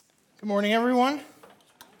Good morning, everyone.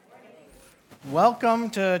 Welcome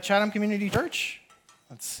to Chatham Community Church.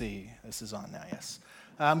 Let's see, this is on now, yes.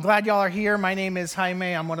 I'm glad y'all are here. My name is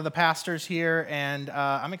Jaime. I'm one of the pastors here, and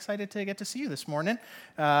I'm excited to get to see you this morning.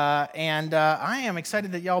 I am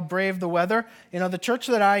excited that y'all braved the weather. You know, the church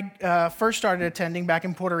that I first started attending back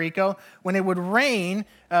in Puerto Rico, when it would rain,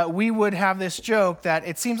 we would have this joke that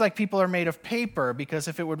it seems like people are made of paper because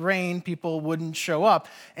if it would rain, people wouldn't show up.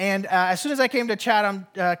 And as soon as I came to Chatham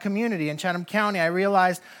Community in Chatham County, I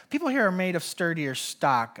realized people here are made of sturdier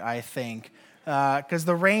stock, I think. Because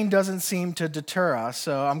the rain doesn't seem to deter us.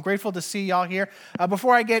 So I'm grateful to see y'all here.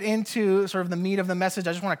 Before I get into sort of the meat of the message,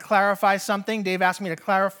 I just want to clarify something. Dave asked me to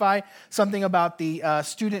clarify something about the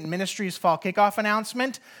Student Ministries Fall Kickoff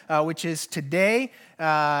announcement, which is today.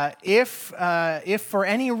 If for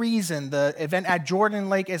any reason the event at Jordan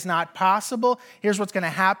Lake is not possible, here's what's going to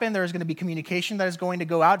happen. There's going to be communication that is going to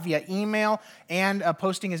go out via email, and a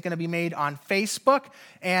posting is going to be made on Facebook.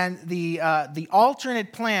 And the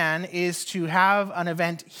alternate plan is to have an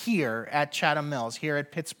event here at Chatham Mills, here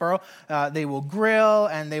at Pittsboro. They will grill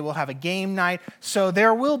and they will have a game night. So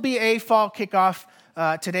there will be a fall kickoff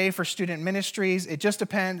today for student ministries. It just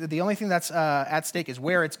depends. The only thing that's at stake is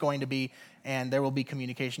where it's going to be, and there will be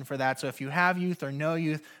communication for that. So if you have youth or no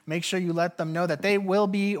youth, make sure you let them know that they will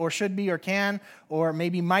be or should be or can or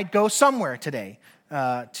maybe might go somewhere today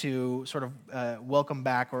to sort of welcome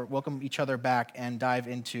back or welcome each other back and dive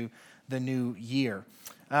into the new year.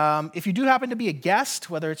 If you do happen to be a guest,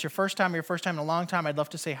 whether it's your first time or your first time in a long time, I'd love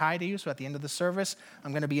to say hi to you. So at the end of the service,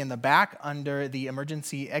 I'm going to be in the back under the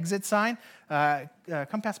emergency exit sign.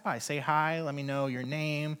 Come pass by, say hi, let me know your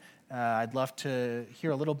name. I'd love to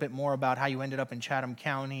hear a little bit more about how you ended up in Chatham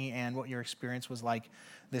County and what your experience was like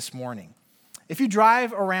this morning. If you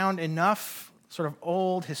drive around enough sort of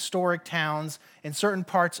old historic towns in certain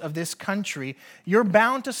parts of this country, you're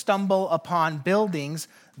bound to stumble upon buildings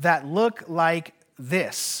that look like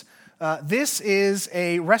this. This is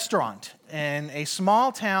a restaurant in a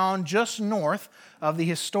small town just north of the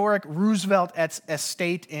historic Roosevelt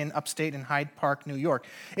Estate in upstate in Hyde Park, New York.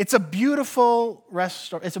 It's a beautiful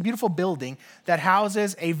It's a beautiful building that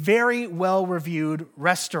houses a very well-reviewed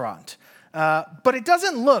restaurant. But it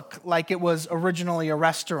doesn't look like it was originally a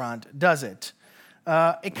restaurant, does it?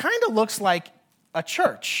 It kind of looks like a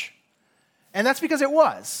church. And that's because it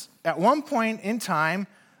was. At one point in time,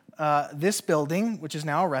 this building, which is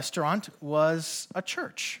now a restaurant, was a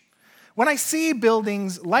church. When I see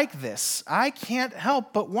buildings like this, I can't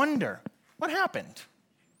help but wonder, what happened?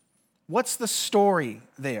 What's the story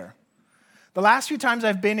there? The last few times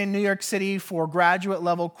I've been in New York City for graduate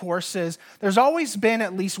level courses, there's always been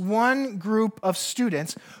at least one group of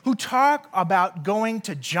students who talk about going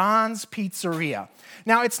to John's Pizzeria.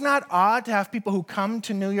 Now, it's not odd to have people who come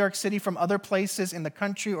to New York City from other places in the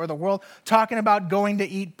country or the world talking about going to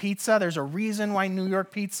eat pizza. There's a reason why New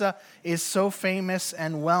York pizza is so famous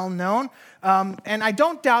and well known. And I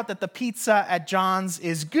don't doubt that the pizza at John's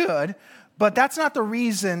is good, but that's not the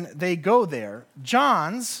reason they go there.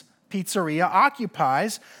 John's Pizzeria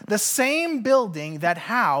occupies the same building that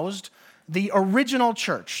housed the original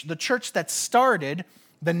church, the church that started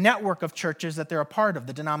the network of churches that they're a part of,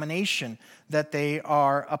 the denomination that they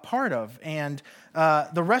are a part of. And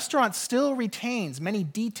the restaurant still retains many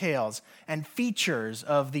details and features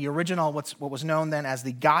of the original, what was known then as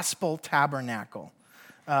the Gospel Tabernacle.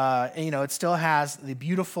 It still has the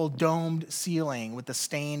beautiful domed ceiling with the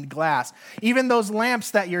stained glass. Even those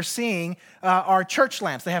lamps that you're seeing are church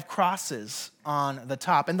lamps. They have crosses on the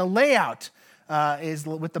top. And the layout is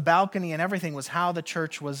with the balcony and everything was how the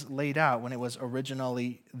church was laid out when it was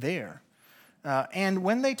originally there. And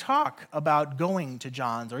when they talk about going to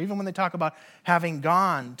John's, or even when they talk about having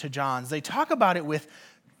gone to John's, they talk about it with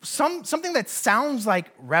something that sounds like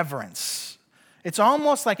reverence. It's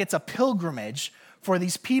almost like it's a pilgrimage for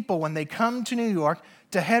these people when they come to New York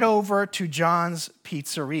to head over to John's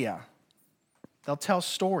Pizzeria. They'll tell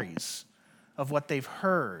stories of what they've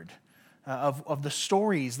heard, of the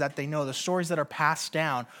stories that they know, the stories that are passed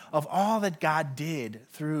down, of all that God did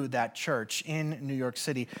through that church in New York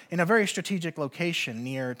City, in a very strategic location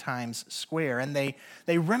near Times Square. And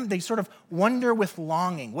they sort of wonder with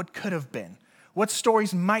longing what could have been, what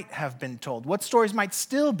stories might have been told, what stories might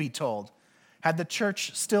still be told had the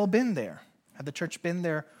church still been there. Had the church been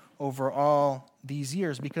there over all these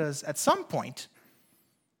years? Because at some point,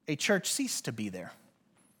 a church ceased to be there.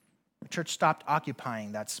 The church stopped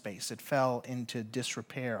occupying that space. It fell into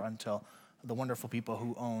disrepair until the wonderful people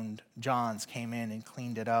who owned John's came in and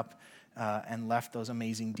cleaned it up and left those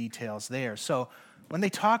amazing details there. So when they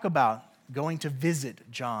talk about going to visit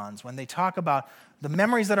John's, when they talk about the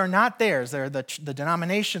memories that are not theirs, they're the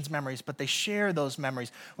denomination's memories, but they share those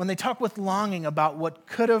memories. When they talk with longing about what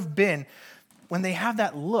could have been, when they have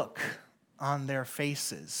that look on their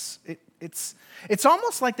faces, it's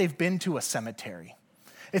almost like they've been to a cemetery.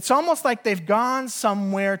 It's almost like they've gone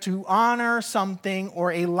somewhere to honor something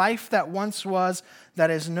or a life that once was that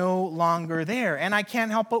is no longer there. And I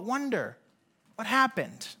can't help but wonder, what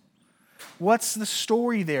happened? What's the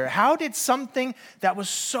story there? How did something that was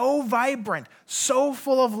so vibrant, so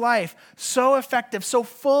full of life, so effective, so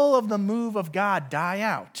full of the move of God die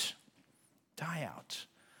out? Die out.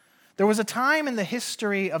 There was a time in the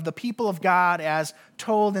history of the people of God, as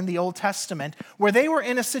told in the Old Testament, where they were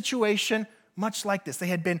in a situation much like this. They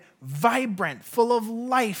had been vibrant, full of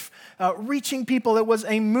life, reaching people. It was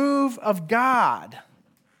a move of God.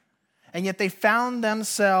 And yet they found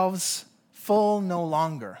themselves full no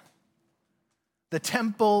longer. The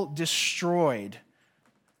temple destroyed.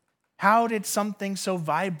 How did something so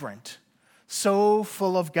vibrant, so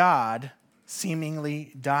full of God,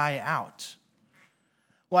 seemingly die out?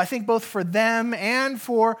 Well, I think both for them and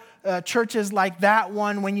for churches like that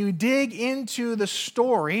one, when you dig into the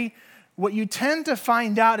story, what you tend to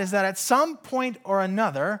find out is that at some point or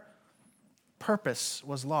another, purpose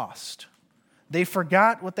was lost. They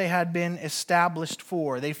forgot what they had been established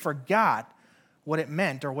for. They forgot what it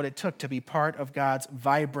meant or what it took to be part of God's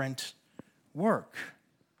vibrant work.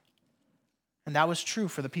 And that was true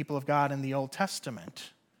for the people of God in the Old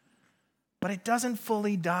Testament. But it doesn't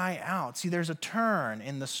fully die out. See, there's a turn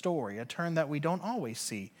in the story, a turn that we don't always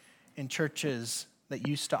see in churches that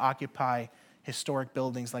used to occupy historic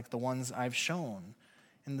buildings like the ones I've shown.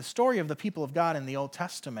 In the story of the people of God in the Old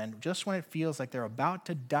Testament, just when it feels like they're about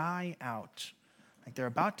to die out, like they're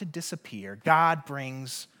about to disappear, God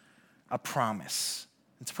brings a promise.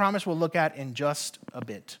 It's a promise we'll look at in just a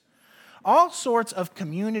bit. All sorts of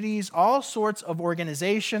communities, all sorts of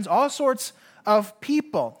organizations, all sorts of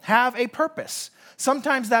people have a purpose.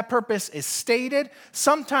 Sometimes that purpose is stated,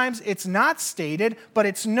 sometimes it's not stated, but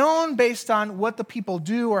it's known based on what the people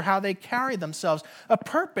do or how they carry themselves. A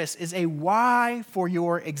purpose is a why for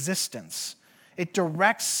your existence. It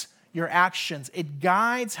directs your actions. It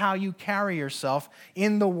guides how you carry yourself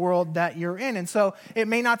in the world that you're in. And so it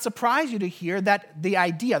may not surprise you to hear that the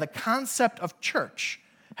idea, the concept of church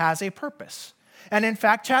has a purpose. And in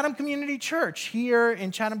fact, Chatham Community Church here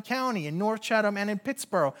in Chatham County, in North Chatham and in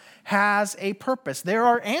Pittsboro, has a purpose. There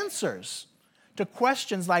are answers to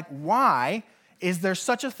questions like, why is there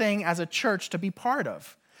such a thing as a church to be part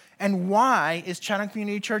of? And why is Chatham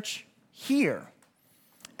Community Church here?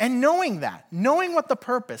 And knowing that, knowing what the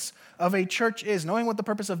purpose of a church is, knowing what the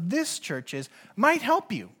purpose of this church is, might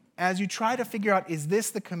help you as you try to figure out, is this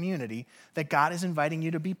the community that God is inviting you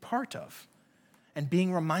to be part of? And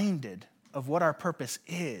being reminded of what our purpose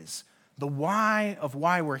is, the why of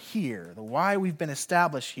why we're here, the why we've been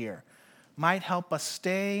established here, might help us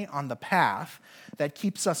stay on the path that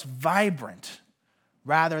keeps us vibrant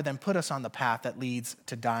rather than put us on the path that leads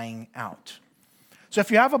to dying out. So if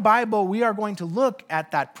you have a Bible, we are going to look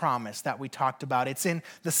at that promise that we talked about. It's in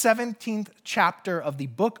the 17th chapter of the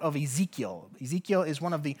book of Ezekiel. Ezekiel is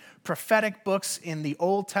one of the prophetic books in the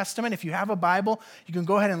Old Testament. If you have a Bible, you can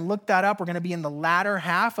go ahead and look that up. We're going to be in the latter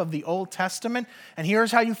half of the Old Testament. And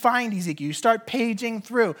here's how you find Ezekiel. You start paging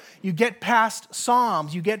through. You get past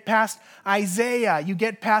Psalms. You get past Isaiah. You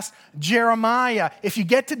get past Jeremiah. If you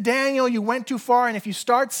get to Daniel, you went too far. And if you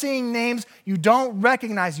start seeing names you don't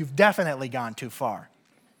recognize, you've definitely gone too far.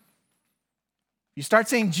 You start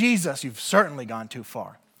saying Jesus, you've certainly gone too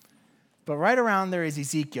far. But right around there is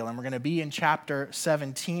Ezekiel, and we're going to be in chapter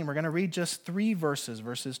 17. We're going to read just 3 verses,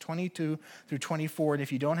 verses 22 through 24. And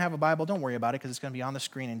if you don't have a Bible, don't worry about it, because it's going to be on the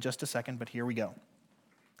screen in just a second, but here we go.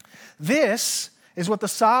 This is what the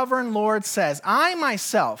sovereign Lord says. I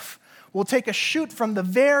myself will take a shoot from the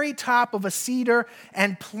very top of a cedar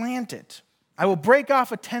and plant it. I will break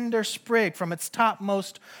off a tender sprig from its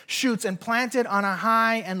topmost shoots and plant it on a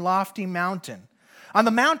high and lofty mountain. On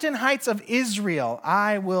the mountain heights of Israel,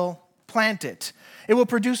 I will plant it. It will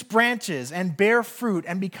produce branches and bear fruit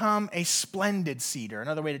and become a splendid cedar.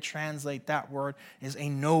 Another way to translate that word is a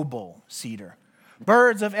noble cedar.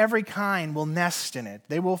 Birds of every kind will nest in it.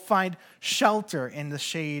 They will find shelter in the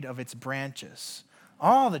shade of its branches.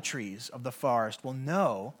 All the trees of the forest will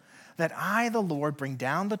know that I, the Lord, bring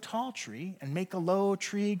down the tall tree and make the low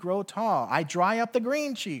tree grow tall. I dry up the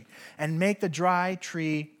green tree and make the dry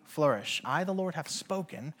tree flourish. I, the Lord, have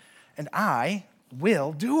spoken, and I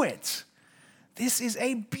will do it. This is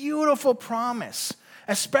a beautiful promise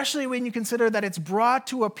especially when you consider that it's brought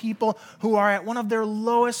to a people who are at one of their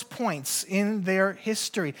lowest points in their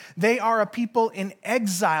history. They are a people in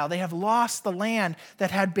exile. They have lost the land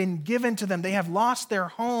that had been given to them. They have lost their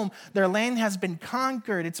home. Their land has been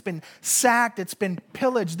conquered. It's been sacked. It's been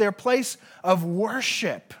pillaged. Their place of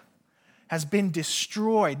worship has been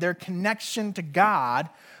destroyed. Their connection to God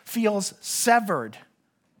feels severed.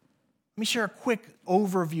 Let me share a quick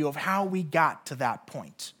overview of how we got to that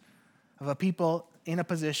point of a people in a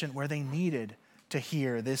position where they needed to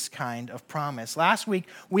hear this kind of promise. Last week,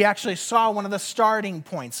 we actually saw one of the starting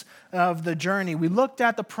points of the journey. We looked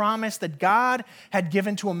at the promise that God had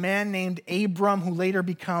given to a man named Abram, who later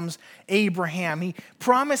becomes Abraham. He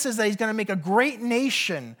promises that he's going to make a great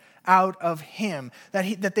nation out of him,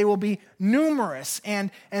 that they will be numerous,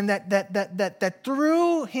 and that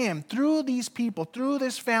through him, through these people, through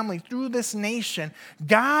this family, through this nation,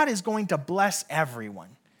 God is going to bless everyone.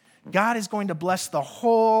 God is going to bless the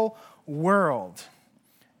whole world.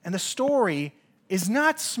 And the story is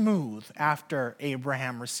not smooth after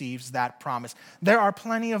Abraham receives that promise. There are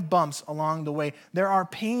plenty of bumps along the way. There are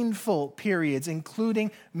painful periods,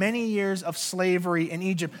 including many years of slavery in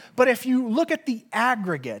Egypt. But if you look at the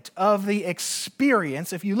aggregate of the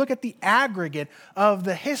experience, if you look at the aggregate of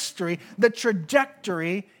the history, the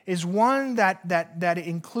trajectory is one that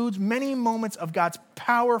includes many moments of God's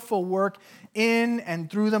powerful work in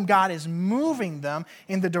and through them. God is moving them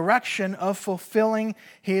in the direction of fulfilling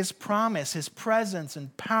his promise. His presence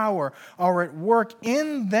and power are at work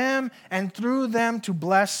in them and through them to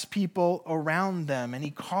bless people around them. And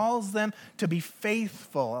he calls them to be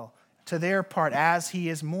faithful to their part as he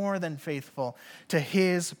is more than faithful to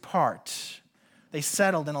his part. They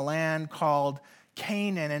settled in a land called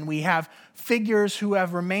Canaan, and we have figures who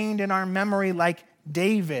have remained in our memory like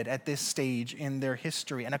David at this stage in their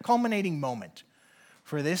history. And a culminating moment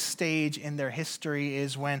for this stage in their history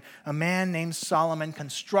is when a man named Solomon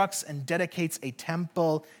constructs and dedicates a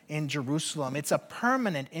temple in Jerusalem. It's a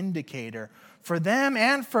permanent indicator for them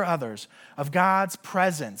and for others of God's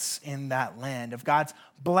presence in that land, of God's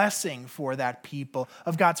blessing for that people,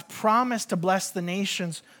 of God's promise to bless the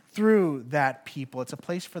nations through that people. It's a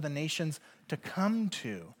place for the nations to come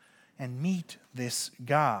to and meet this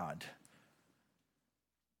God.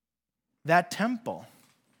 That temple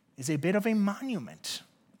is a bit of a monument.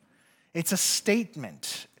 It's a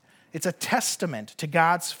statement. It's a testament to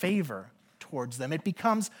God's favor towards them. It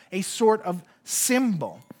becomes a sort of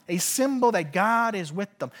symbol that God is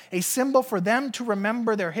with them, a symbol for them to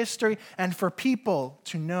remember their history and for people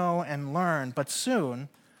to know and learn. But soon,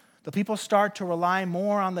 the people start to rely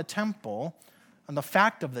more on the temple, on the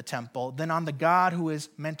fact of the temple, than on the God who is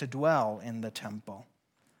meant to dwell in the temple.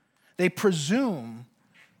 They presume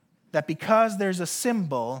that because there's a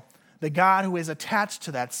symbol, the God who is attached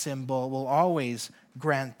to that symbol will always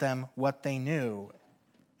grant them what they knew.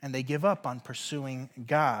 And they give up on pursuing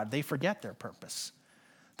God. They forget their purpose.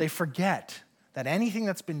 They forget that anything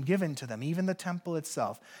that's been given to them, even the temple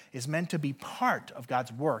itself, is meant to be part of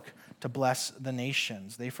God's work to bless the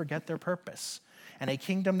nations. They forget their purpose. And a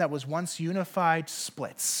kingdom that was once unified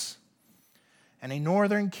splits. And a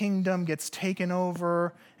northern kingdom gets taken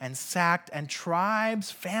over and sacked, and tribes,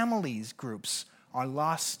 families, groups are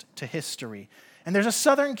lost to history. And there's a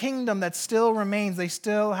southern kingdom that still remains. They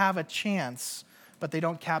still have a chance, but they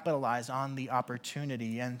don't capitalize on the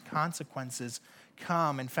opportunity, and consequences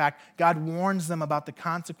come. In fact, God warns them about the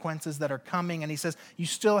consequences that are coming, and he says, you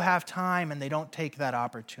still have time, and they don't take that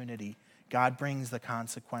opportunity. God brings the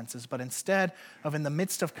consequences. But instead of in the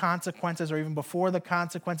midst of consequences or even before the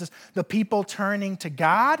consequences, the people turning to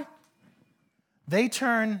God, they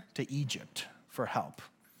turn to Egypt for help.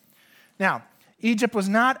 Now, Egypt was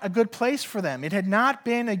not a good place for them. It had not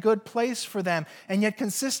been a good place for them. And yet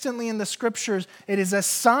consistently in the scriptures, it is a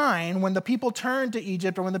sign when the people turn to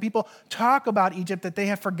Egypt or when the people talk about Egypt that they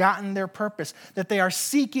have forgotten their purpose, that they are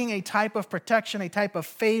seeking a type of protection, a type of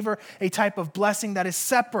favor, a type of blessing that is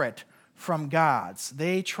separate from God's.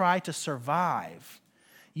 They try to survive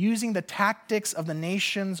using the tactics of the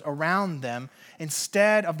nations around them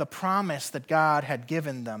instead of the promise that God had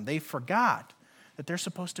given them. They forgot that they're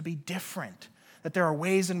supposed to be different, that there are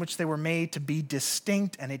ways in which they were made to be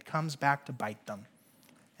distinct, and it comes back to bite them.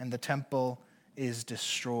 And the temple is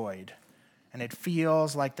destroyed. And it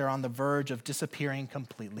feels like they're on the verge of disappearing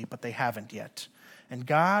completely, but they haven't yet. And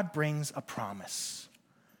God brings a promise.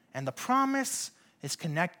 And the promise is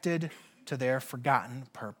connected to their forgotten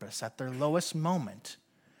purpose. At their lowest moment,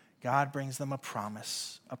 God brings them a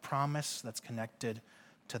promise that's connected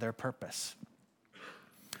to their purpose.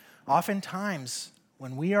 Oftentimes,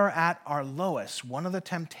 when we are at our lowest, one of the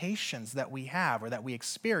temptations that we have or that we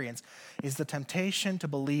experience is the temptation to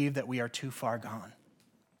believe that we are too far gone,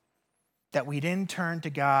 that we didn't turn to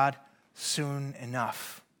God soon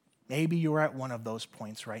enough. Maybe you're at one of those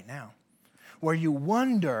points right now where you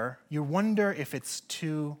wonder if it's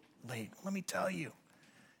too late. Let me tell you,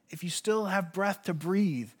 if you still have breath to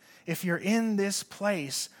breathe, if you're in this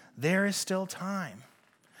place, there is still time.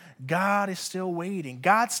 God is still waiting.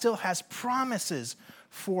 God still has promises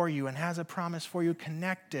for you and has a promise for you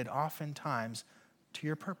connected oftentimes to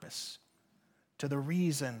your purpose, to the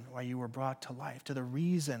reason why you were brought to life, to the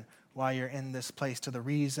reason why you're in this place, to the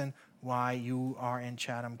reason why you are in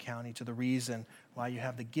Chatham County, to the reason why you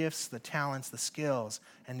have the gifts, the talents, the skills,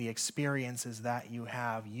 and the experiences that you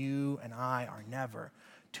have. You and I are never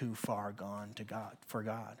too far gone for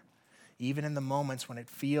God. Even in the moments when it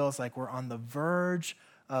feels like we're on the verge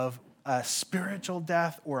of a spiritual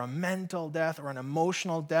death or a mental death or an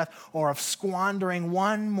emotional death or of squandering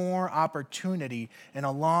one more opportunity in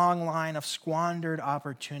a long line of squandered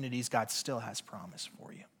opportunities, God still has promise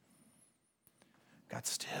for you. God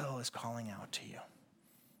still is calling out to you.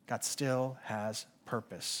 God still has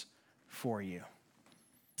purpose for you.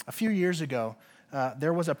 A few years ago,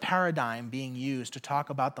 there was a paradigm being used to talk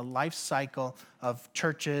about the life cycle of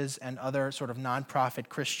churches and other sort of nonprofit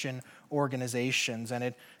Christian organizations, and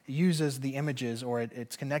it uses the images, or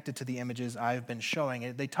it's connected to the images I've been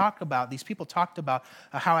showing. These people talked about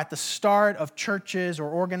how at the start of churches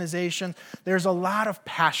or organizations, there's a lot of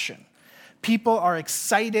passion. People are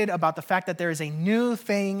excited about the fact that there is a new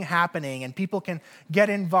thing happening and people can get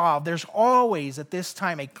involved. There's always, at this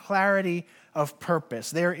time, a clarity of purpose.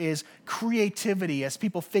 There is creativity as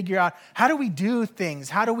people figure out, how do we do things?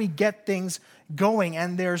 How do we get things going?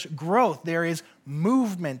 And there's growth. There is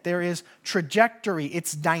movement. There is trajectory.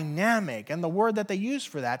 It's dynamic. And the word that they use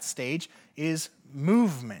for that stage is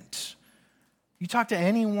movement. You talk to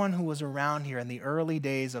anyone who was around here in the early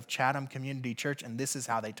days of Chatham Community Church, and this is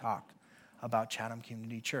how they talked about Chatham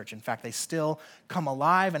Community Church. In fact, they still come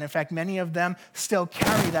alive, and in fact, many of them still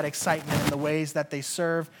carry that excitement in the ways that they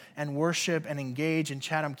serve and worship and engage in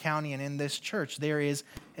Chatham County and in this church. There is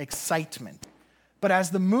excitement. But as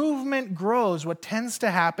the movement grows, what tends to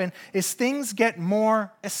happen is things get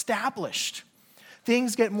more established.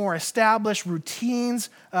 Things get more established,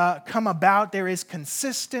 routines come about, there is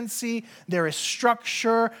consistency, there is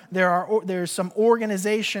structure, there's some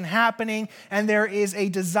organization happening, and there is a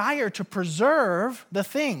desire to preserve the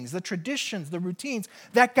things, the traditions, the routines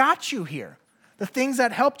that got you here, the things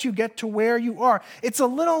that helped you get to where you are. It's a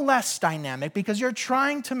little less dynamic because you're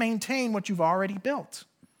trying to maintain what you've already built.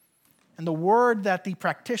 And the word that the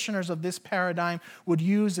practitioners of this paradigm would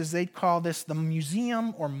use is they'd call this the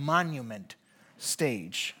museum or monument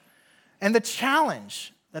stage. And the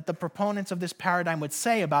challenge that the proponents of this paradigm would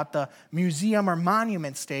say about the museum or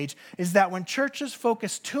monument stage is that when churches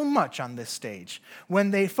focus too much on this stage, when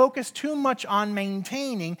they focus too much on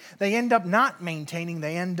maintaining, they end up not maintaining,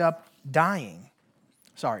 they end up dying.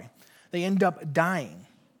 They end up dying.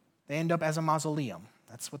 They end up as a mausoleum.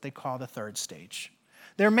 That's what they call the third stage.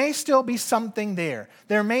 There may still be something there.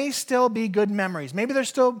 There may still be good memories. Maybe there's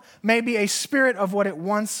still maybe a spirit of what it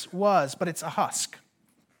once was, but it's a husk.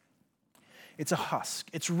 It's a husk.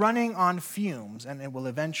 It's running on fumes, and it will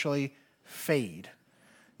eventually fade.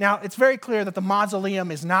 Now, it's very clear that the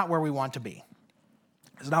mausoleum is not where we want to be.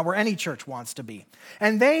 It's not where any church wants to be.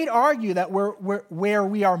 And they'd argue that where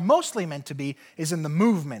we are mostly meant to be is in the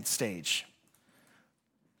movement stage.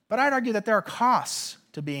 But I'd argue that there are costs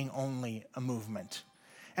to being only a movement.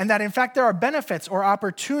 And that, in fact, there are benefits or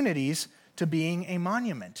opportunities to being a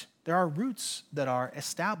monument. There are roots that are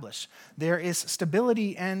established. There is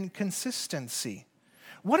stability and consistency.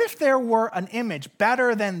 What if there were an image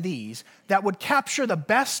better than these that would capture the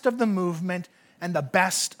best of the movement and the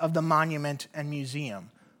best of the monument and museum?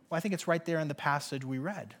 Well, I think it's right there in the passage we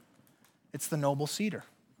read. It's the noble cedar.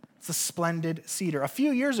 It's a splendid cedar. A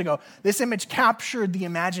few years ago, this image captured the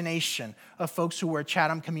imagination of folks who were at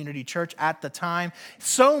Chatham Community Church at the time,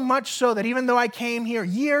 so much so that even though I came here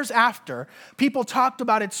years after, people talked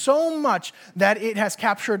about it so much that it has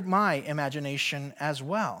captured my imagination as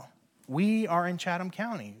well. We are in Chatham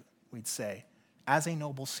County, we'd say, as a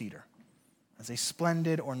noble cedar, as a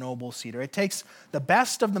splendid or noble cedar. It takes the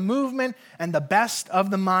best of the movement and the best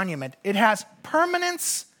of the monument. It has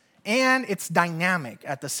permanence and it's dynamic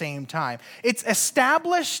at the same time. It's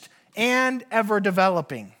established and ever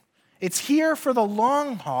developing. It's here for the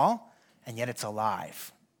long haul, and yet it's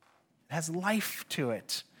alive. It has life to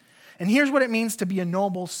it. And here's what it means to be a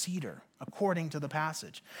noble cedar, according to the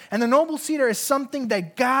passage. And the noble cedar is something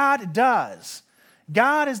that God does.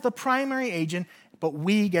 God is the primary agent, but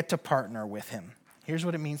we get to partner with him. Here's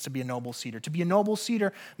what it means to be a noble seeder. To be a noble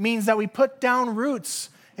seeder means that we put down roots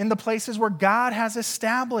in the places where God has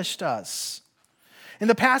established us. In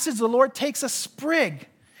the passage, the Lord takes a sprig.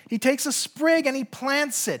 He takes a sprig and he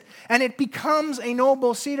plants it, and it becomes a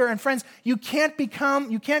noble cedar. And friends, you can't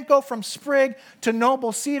go from sprig to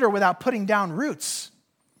noble cedar without putting down roots.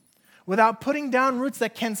 Without putting down roots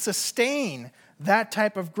that can sustain that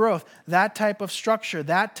type of growth, that type of structure,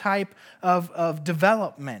 that type of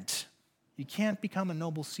development. You can't become a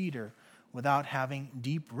noble cedar without having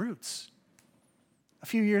deep roots. A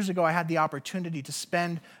few years ago, I had the opportunity to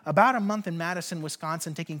spend about a month in Madison,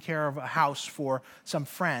 Wisconsin, taking care of a house for some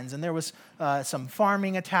friends. And there was some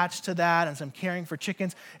farming attached to that and some caring for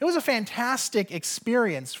chickens. It was a fantastic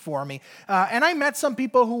experience for me. And I met some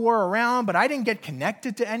people who were around, but I didn't get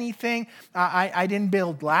connected to anything. I didn't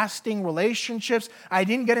build lasting relationships. I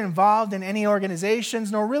didn't get involved in any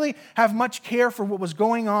organizations, nor really have much care for what was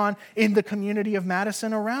going on in the community of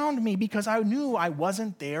Madison around me, because I knew I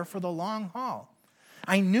wasn't there for the long haul.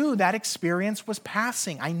 I knew that experience was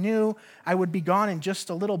passing. I knew I would be gone in just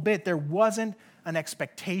a little bit. There wasn't an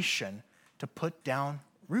expectation to put down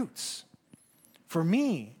roots. For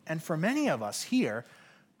me and for many of us here,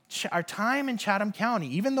 our time in Chatham County,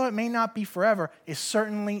 even though it may not be forever, is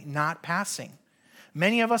certainly not passing.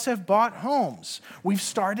 Many of us have bought homes. We've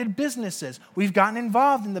started businesses. We've gotten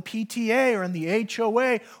involved in the PTA or in the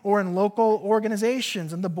HOA or in local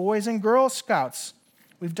organizations and the Boys and Girl Scouts.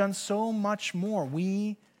 We've done so much more.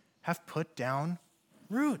 We have put down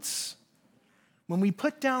roots. When we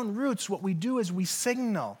put down roots, what we do is we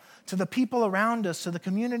signal to the people around us, to the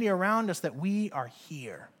community around us, that we are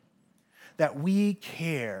here, that we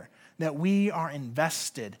care, that we are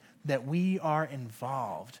invested, that we are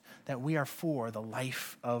involved, that we are for the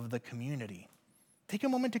life of the community. Take a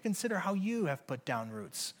moment to consider how you have put down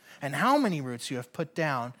roots and how many roots you have put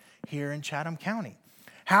down here in Chatham County.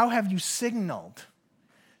 How have you signaled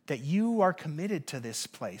that you are committed to this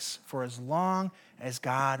place for as long as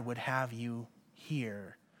God would have you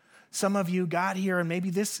here? Some of you got here and maybe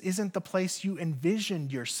this isn't the place you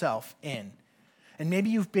envisioned yourself in. And maybe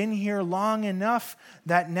you've been here long enough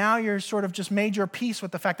that now you're sort of just made your peace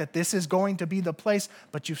with the fact that this is going to be the place,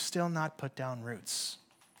 but you've still not put down roots.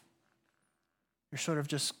 You're sort of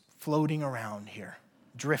just floating around here,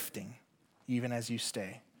 drifting, even as you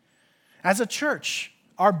stay. As a church,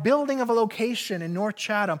 our building of a location in North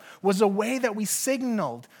Chatham was a way that we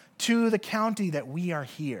signaled to the county that we are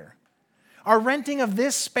here. Our renting of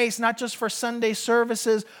this space, not just for Sunday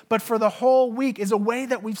services, but for the whole week, is a way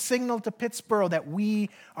that we've signaled to Pittsboro that we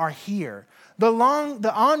are here. The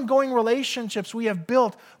ongoing relationships we have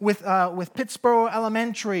built with Pittsboro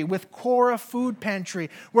Elementary, with Cora Food Pantry,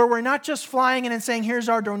 where we're not just flying in and saying, here's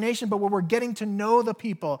our donation, but where we're getting to know the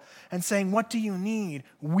people and saying, what do you need?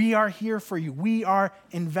 We are here for you. We are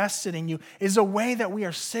invested in you, is a way that we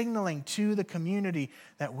are signaling to the community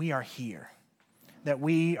that we are here, that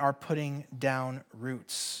we are putting down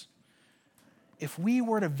roots. If we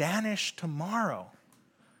were to vanish tomorrow,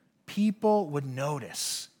 people would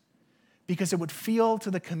notice, because it would feel to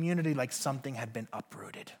the community like something had been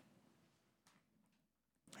uprooted.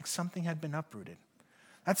 Like something had been uprooted.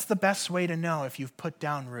 That's the best way to know if you've put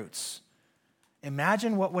down roots.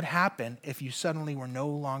 Imagine what would happen if you suddenly were no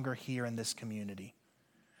longer here in this community.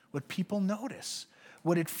 Would people notice?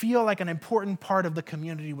 Would it feel like an important part of the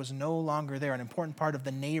community was no longer there, an important part of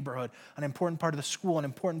the neighborhood, an important part of the school, an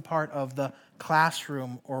important part of the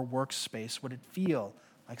classroom or workspace? Would it feel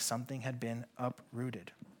like something had been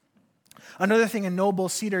uprooted? Another thing a noble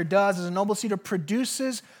cedar does is a noble cedar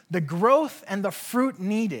produces the growth and the fruit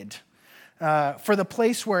needed for the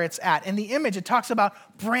place where it's at. In the image, it talks about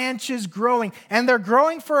branches growing, and they're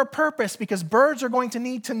growing for a purpose because birds are going to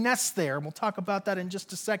need to nest there. We'll talk about that in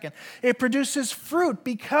just a second. It produces fruit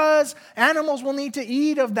because animals will need to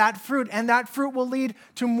eat of that fruit, and that fruit will lead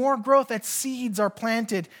to more growth as seeds are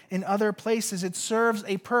planted in other places. It serves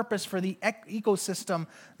a purpose for the ecosystem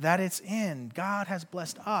that it's in. God has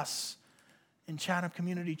blessed us in Chatham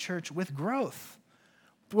Community Church with growth,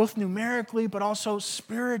 both numerically, but also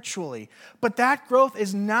spiritually. But that growth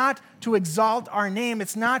is not to exalt our name.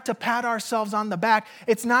 It's not to pat ourselves on the back.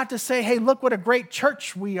 It's not to say, hey, look what a great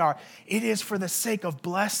church we are. It is for the sake of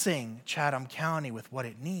blessing Chatham County with what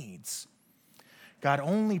it needs. God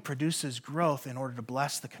only produces growth in order to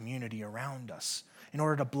bless the community around us, in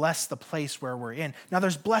order to bless the place where we're in. Now,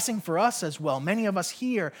 there's blessing for us as well. Many of us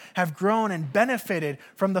here have grown and benefited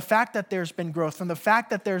from the fact that there's been growth, from the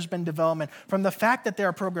fact that there's been development, from the fact that there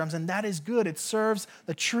are programs, and that is good. It serves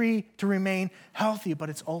the tree to remain healthy, but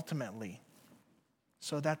it's ultimately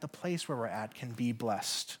so that the place where we're at can be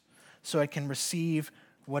blessed, so it can receive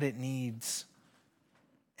what it needs.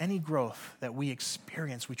 Any growth that we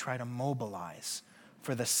experience, we try to mobilize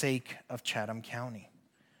for the sake of Chatham County.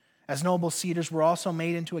 As Noble Cedars, we're also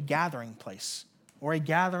made into a gathering place or a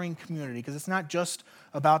gathering community, because it's not just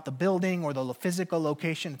about the building or the physical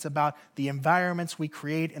location, it's about the environments we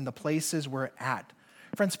create in the places we're at.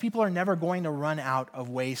 Friends, people are never going to run out of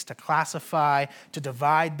ways to classify, to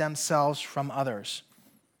divide themselves from others.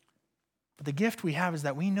 But the gift we have is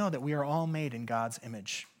that we know that we are all made in God's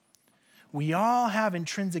image. We all have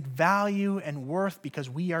intrinsic value and worth because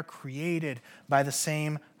we are created by the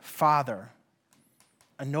same Father.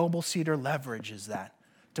 A Noble Cedar leverages that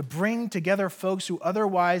to bring together folks who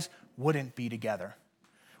otherwise wouldn't be together.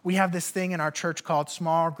 We have this thing in our church called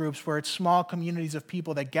small groups, where it's small communities of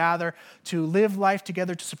people that gather to live life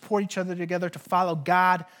together, to support each other together, to follow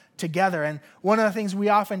God together. And one of the things we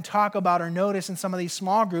often talk about or notice in some of these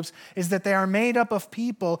small groups is that they are made up of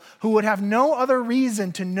people who would have no other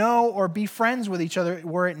reason to know or be friends with each other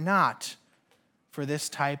were it not for this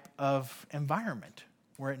type of environment,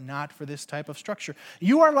 were it not for this type of structure.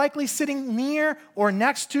 You are likely sitting near or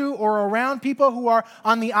next to or around people who are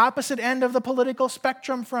on the opposite end of the political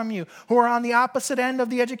spectrum from you, who are on the opposite end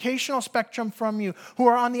of the educational spectrum from you, who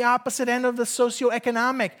are on the opposite end of the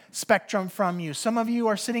socioeconomic spectrum from you. Some of you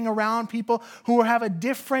are sitting around people who have a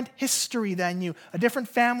different history than you, a different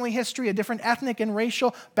family history, a different ethnic and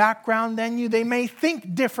racial background than you. They may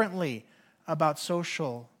think differently about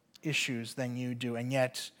social issues than you do, and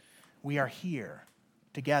yet we are here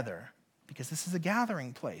together because this is a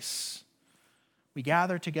gathering place. We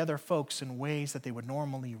gather together folks in ways that they would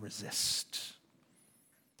normally resist.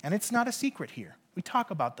 And it's not a secret here. We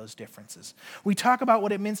talk about those differences. We talk about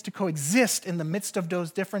what it means to coexist in the midst of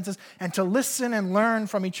those differences and to listen and learn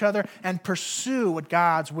from each other and pursue what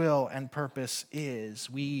God's will and purpose is.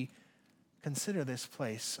 We consider this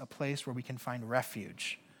place a place where we can find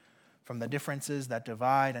refuge from the differences that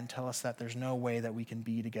divide and tell us that there's no way that we can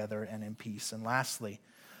be together and in peace. And lastly,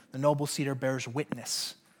 the Noble Cedar bears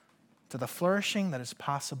witness to the flourishing that is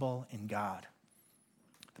possible in God.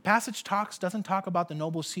 The passage doesn't talk about the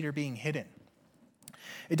Noble Cedar being hidden.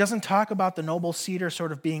 It doesn't talk about the Noble Cedar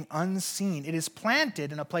sort of being unseen. It is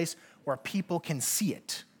planted in a place where people can see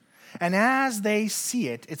it. And as they see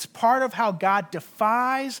it, it's part of how God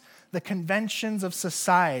defies the conventions of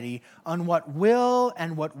society on what will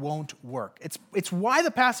and what won't work. It's why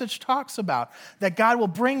the passage talks about that God will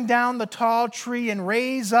bring down the tall tree and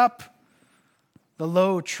raise up the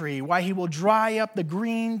low tree, why he will dry up the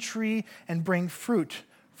green tree and bring fruit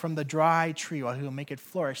from the dry tree, while he will make it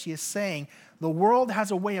flourish. He is saying the world has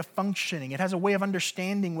a way of functioning. It has a way of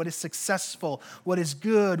understanding what is successful, what is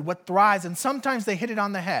good, what thrives, and sometimes they hit it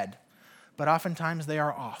on the head, but oftentimes they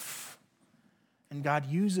are off. And God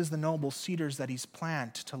uses the noble cedars that he's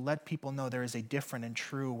planted to let people know there is a different and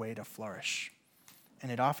true way to flourish.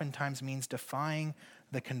 And it oftentimes means defying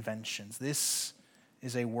the conventions. This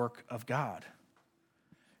is a work of God.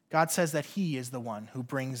 God says that he is the one who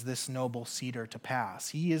brings this noble cedar to pass.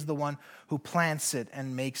 He is the one who plants it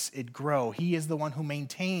and makes it grow. He is the one who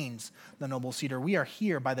maintains the noble cedar. We are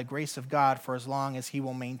here by the grace of God for as long as he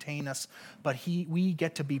will maintain us, but we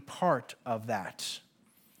get to be part of that.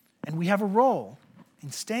 And we have a role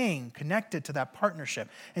in staying connected to that partnership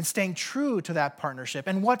and staying true to that partnership.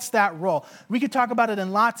 And what's that role? We could talk about it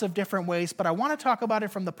in lots of different ways, but I want to talk about it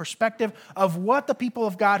from the perspective of what the people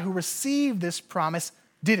of God who received this promise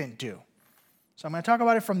didn't do. So I'm going to talk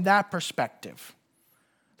about it from that perspective.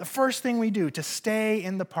 The first thing we do to stay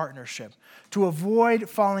in the partnership, to avoid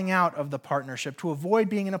falling out of the partnership, to avoid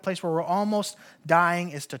being in a place where we're almost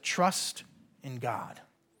dying, is to trust in God.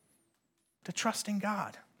 To trust in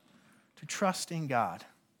God. To trust in God.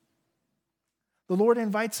 The Lord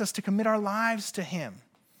invites us to commit our lives to him.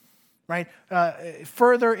 Right?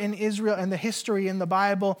 Further in Israel and the history in the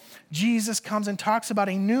Bible, Jesus comes and talks about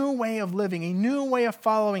a new way of living, a new way of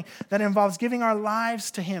following that involves giving our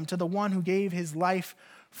lives to him, to the one who gave his life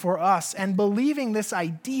for us, and believing this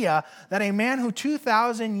idea that a man who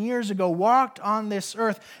 2,000 years ago walked on this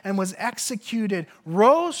earth and was executed,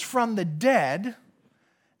 rose from the dead,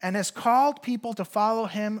 and has called people to follow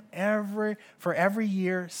him for every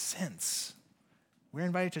year since. We're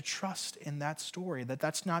invited to trust in that story, that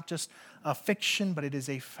that's not just a fiction, but it is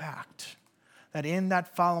a fact. That in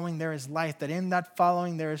that following there is life, that in that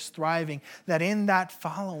following there is thriving, that in that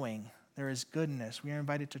following there is goodness. We are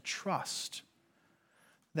invited to trust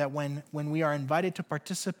that when we are invited to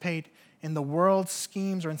participate in the world's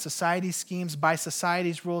schemes or in society's schemes by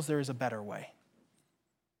society's rules, there is a better way.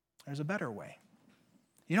 There's a better way.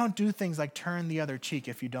 You don't do things like turn the other cheek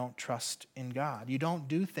if you don't trust in God. You don't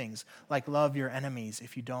do things like love your enemies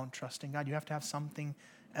if you don't trust in God. You have to have something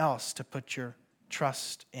else to put your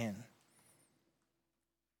trust in.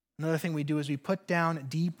 Another thing we do is we put down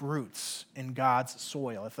deep roots in God's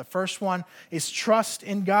soil. If the first one is trust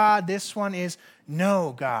in God, this one is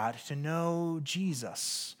know God, to know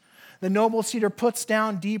Jesus. The noble cedar puts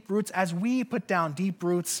down deep roots as we put down deep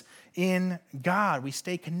roots in God. We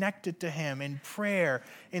stay connected to Him in prayer,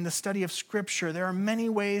 in the study of Scripture. There are many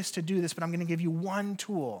ways to do this, but I'm going to give you one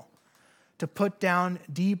tool to put down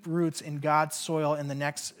deep roots in God's soil in the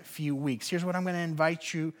next few weeks. Here's what I'm going to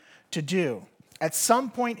invite you to do. At some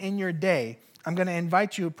point in your day, I'm going to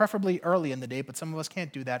invite you, preferably early in the day, but some of us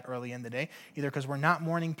can't do that early in the day, either because we're not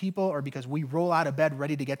morning people or because we roll out of bed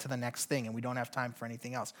ready to get to the next thing and we don't have time for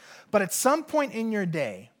anything else. But at some point in your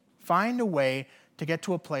day, find a way to get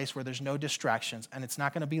to a place where there's no distractions, and it's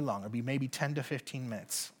not going to be long. It'll be maybe 10 to 15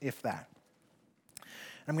 minutes, if that.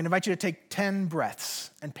 I'm going to invite you to take 10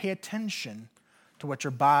 breaths and pay attention to what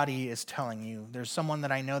your body is telling you. There's someone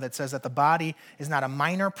that I know that says that the body is not a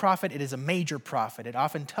minor prophet, it is a major prophet. It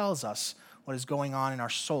often tells us what is going on in our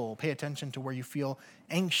soul. Pay attention to where you feel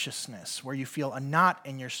anxiousness, where you feel a knot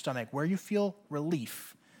in your stomach, where you feel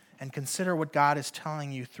relief, and consider what God is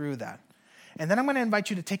telling you through that. And then I'm going to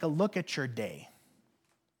invite you to take a look at your day.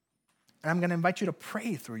 And I'm going to invite you to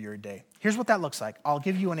pray through your day. Here's what that looks like. I'll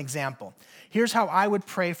give you an example. Here's how I would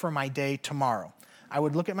pray for my day tomorrow. I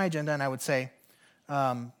would look at my agenda and I would say,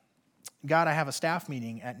 God, I have a staff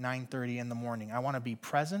meeting at 9:30 in the morning. I want to be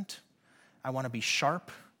present. I want to be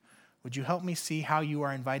sharp. Would you help me see how you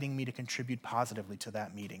are inviting me to contribute positively to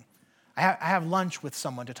that meeting? I have lunch with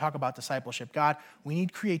someone to talk about discipleship. God, we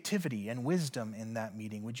need creativity and wisdom in that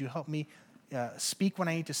meeting. Would you help me speak when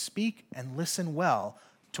I need to speak and listen well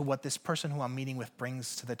to what this person who I'm meeting with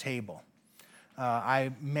brings to the table?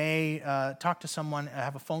 I may talk to someone,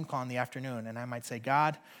 have a phone call in the afternoon, and I might say,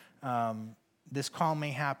 God, this call may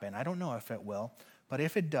happen. I don't know if it will, but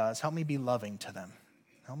if it does, help me be loving to them.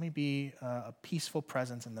 Help me be a peaceful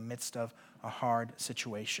presence in the midst of a hard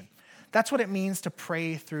situation. That's what it means to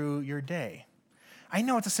pray through your day. I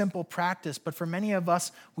know it's a simple practice, but for many of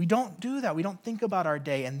us, we don't do that. We don't think about our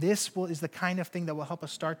day, and this is the kind of thing that will help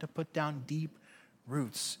us start to put down deep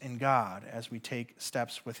roots in God as we take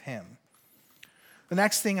steps with Him. The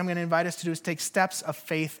next thing I'm going to invite us to do is take steps of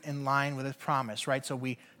faith in line with His promise, right? So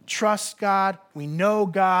we trust God, we know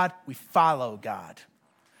God, we follow God.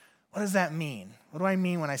 What does that mean? What do I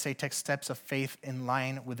mean when I say take steps of faith in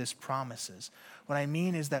line with His promises? What I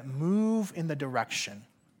mean is that move in the direction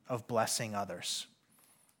of blessing others.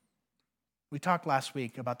 We talked last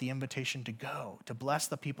week about the invitation to go, to bless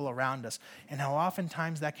the people around us, and how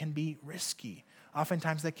oftentimes that can be risky.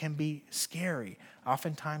 Oftentimes that can be scary.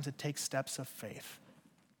 Oftentimes it takes steps of faith.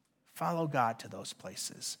 Follow God to those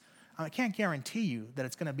places. I can't guarantee you that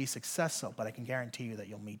it's going to be successful, but I can guarantee you that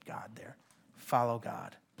you'll meet God there. Follow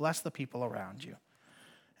God. Bless the people around you.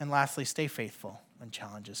 And lastly, stay faithful when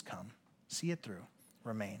challenges come. See it through.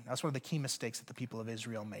 Remain. That's one of the key mistakes that the people of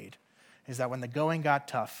Israel made, is that when the going got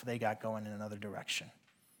tough, they got going in another direction.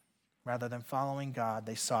 Rather than following God,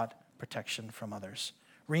 they sought protection from others.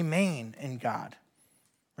 Remain in God.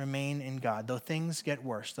 Remain in God. Though things get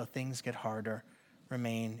worse, though things get harder,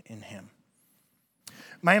 remain in Him.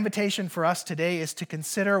 My invitation for us today is to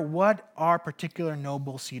consider what our particular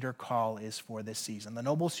Noble Cedar call is for this season. The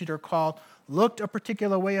Noble Cedar call looked a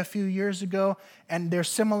particular way a few years ago, and there's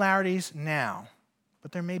similarities now,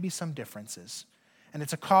 but there may be some differences. And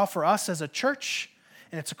it's a call for us as a church,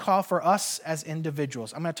 and it's a call for us as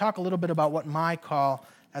individuals. I'm going to talk a little bit about what my call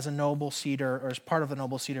as a Noble Cedar, or as part of the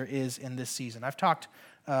Noble Cedar, is in this season. I've talked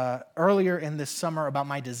earlier in this summer about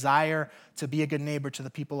my desire to be a good neighbor to the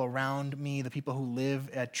people around me, the people who live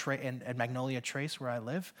at Magnolia Trace, where I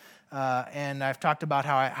live. And I've talked about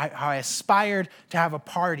how I aspired to have a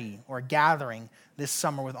party or a gathering this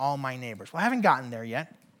summer with all my neighbors. Well, I haven't gotten there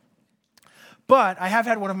yet, but I have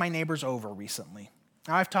had one of my neighbors over recently.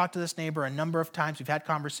 Now, I've talked to this neighbor a number of times. We've had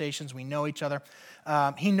conversations. We know each other.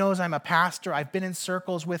 He knows I'm a pastor. I've been in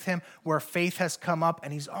circles with him where faith has come up,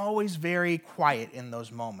 and he's always very quiet in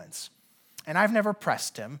those moments. And I've never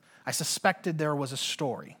pressed him. I suspected there was a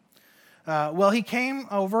story. Well, he came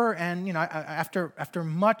over, and after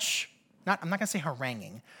much, I'm not going to say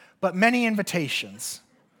haranguing, but many invitations,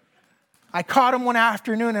 I caught him one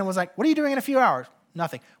afternoon and was like, "What are you doing in a few hours?"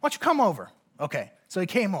 "Nothing." "Why don't you come over?" Okay, so he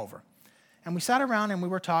came over. And we sat around and we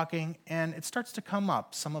were talking, and it starts to come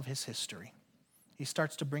up, some of his history. He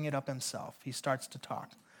starts to bring it up himself. He starts to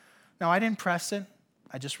talk. Now, I didn't press it.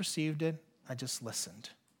 I just received it. I just listened.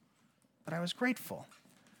 But I was grateful.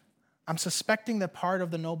 I'm suspecting that part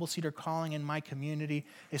of the Noble Cedar calling in my community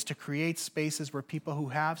is to create spaces where people who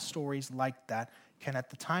have stories like that can, at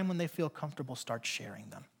the time when they feel comfortable, start sharing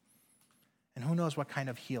them. And who knows what kind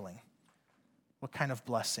of healing, what kind of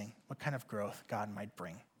blessing, what kind of growth God might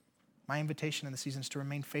bring. My invitation in the season is to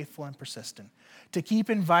remain faithful and persistent, to keep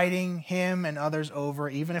inviting him and others over,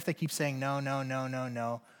 even if they keep saying no, no, no, no,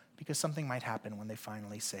 no, because something might happen when they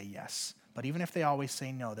finally say yes. But even if they always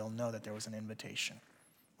say no, they'll know that there was an invitation.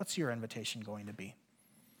 What's your invitation going to be?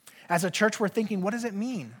 As a church, we're thinking, what does it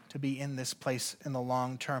mean to be in this place in the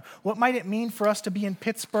long term? What might it mean for us to be in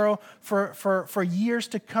Pittsboro for years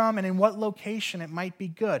to come, and in what location it might be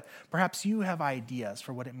good? Perhaps you have ideas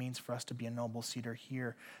for what it means for us to be a Noble Cedar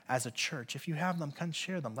here as a church. If you have them, come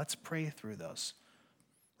share them. Let's pray through those.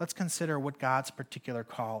 Let's consider what God's particular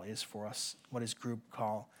call is for us, what his group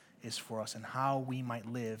call is for us, and how we might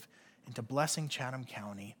live into blessing Chatham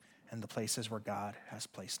County and the places where God has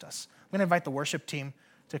placed us. I'm going to invite the worship team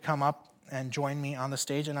to come up and join me on the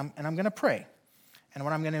stage, and I'm going to pray. And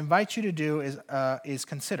what I'm going to invite you to do is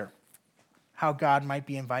consider how God might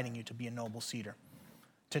be inviting you to be a Noble Cedar,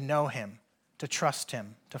 to know him, to trust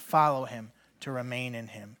him, to follow him, to remain in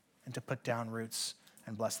him, and to put down roots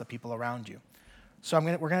and bless the people around you. So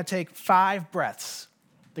we're going to take 5 breaths.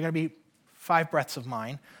 They're going to be 5 breaths of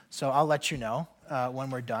mine, so I'll let you know when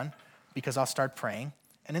we're done, because I'll start praying.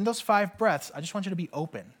 And in those 5 breaths, I just want you to be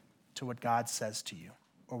open to what God says to you,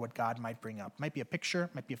 or what God might bring up. Might be a picture,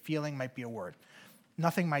 might be a feeling, might be a word.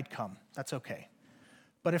 Nothing might come. That's okay.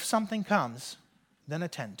 But if something comes, then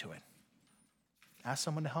attend to it. Ask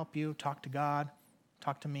someone to help you. Talk to God.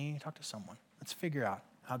 Talk to me. Talk to someone. Let's figure out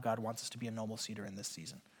how God wants us to be a Noble Cedar in this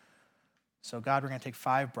season. So God, we're going to take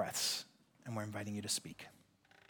 5 breaths, and we're inviting you to speak.